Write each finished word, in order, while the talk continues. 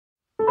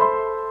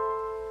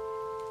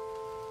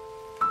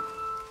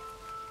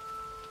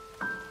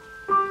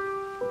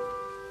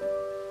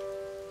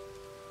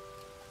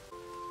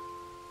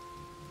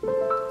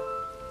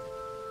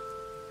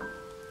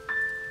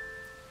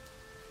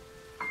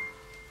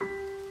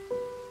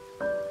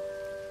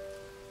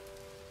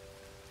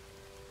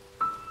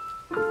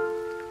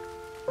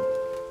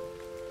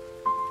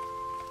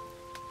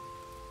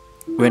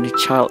When a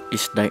child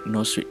is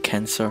diagnosed with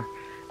cancer,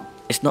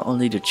 it's not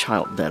only the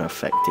child that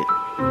affected,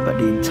 but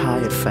the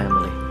entire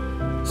family.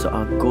 So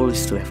our goal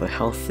is to have a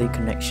healthy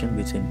connection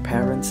between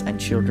parents and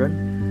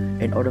children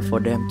in order for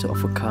them to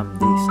overcome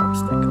these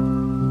obstacles.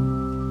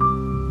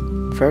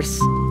 First,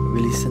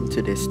 we listen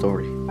to their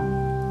story.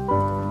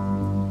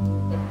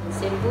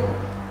 Sembuh,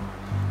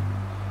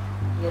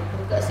 dia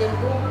pun tak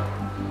sembuh.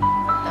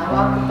 Tahu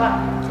aku Pak,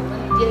 cuma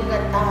dia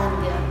nggak tahan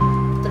dia.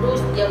 Terus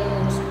dia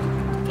mengurus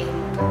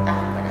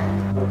tahan pada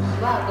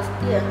bagus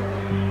dia.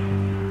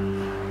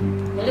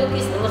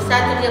 Melukis nomor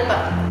 1 dia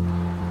Pak.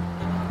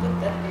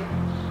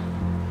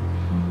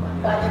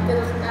 Makanya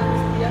terus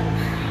nangis dia.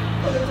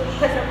 Kalau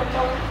jumpa sama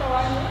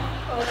kawan-kawannya,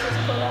 kalau ke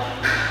sekolah,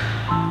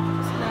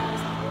 terus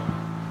nangis dia.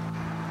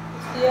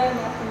 Terus dia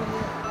ngaku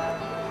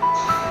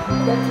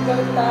dan juga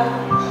tahu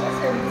nggak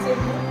sembuh.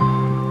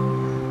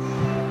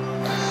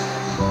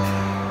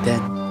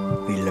 Then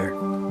we learn.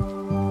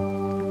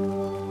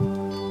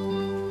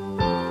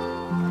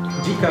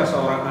 Jika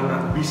seorang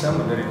anak bisa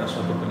menderita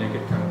suatu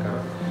penyakit kanker,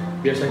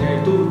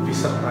 biasanya itu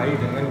disertai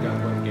dengan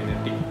gangguan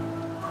genetik.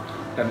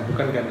 Dan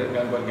bukan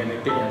gangguan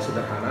genetik yang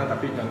sederhana,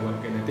 tapi gangguan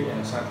genetik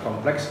yang sangat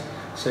kompleks,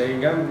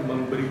 sehingga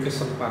memberi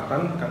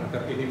kesempatan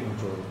kanker ini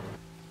muncul.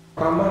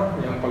 Pertama,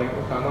 yang paling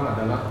utama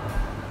adalah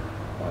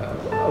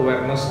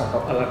awareness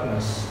atau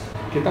alertness.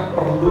 Kita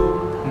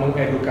perlu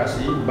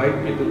mengedukasi,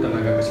 baik itu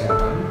tenaga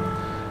kesehatan,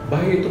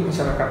 baik itu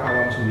masyarakat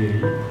awam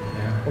sendiri,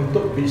 ya,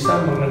 untuk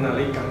bisa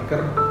mengenali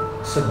kanker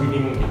sedini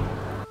mungkin.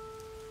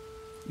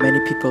 Many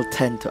people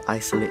tend to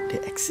isolate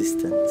their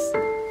existence,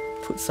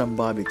 put some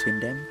bar between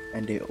them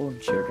and their own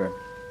children,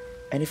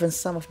 and even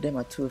some of them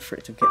are too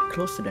afraid to get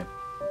close to them.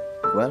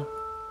 Well,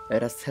 let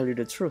us tell you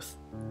the truth.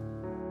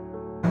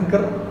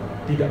 Kanker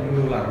tidak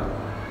menular.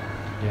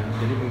 Ya,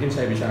 jadi mungkin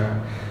saya bisa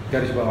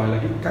garis bawah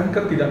lagi,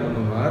 kanker tidak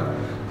menular,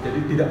 jadi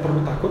tidak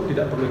perlu takut,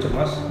 tidak perlu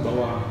cemas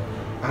bahwa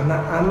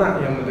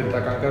anak-anak yang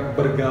menderita kanker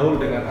bergaul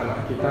dengan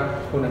anak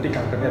kita, oh nanti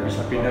kankernya bisa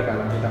pindah ke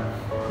anak kita.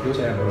 Itu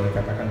saya boleh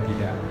katakan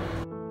tidak.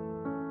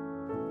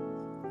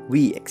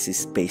 We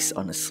exist based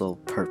on a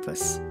sole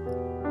purpose,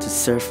 to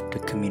serve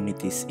the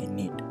communities in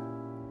need.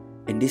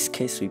 In this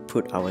case, we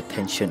put our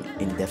attention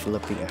in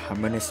developing a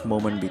harmonious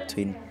moment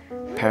between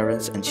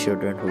parents and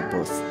children who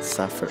both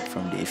suffered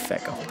from the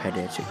effect of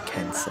pediatric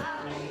cancer.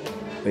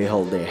 We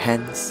hold their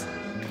hands,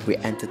 we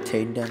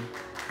entertain them,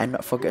 and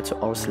not forget to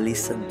always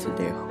listen to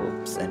their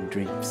hopes and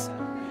dreams.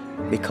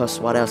 Because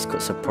what else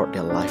could support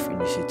their life in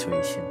this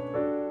situation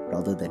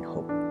rather than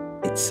hope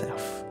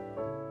itself?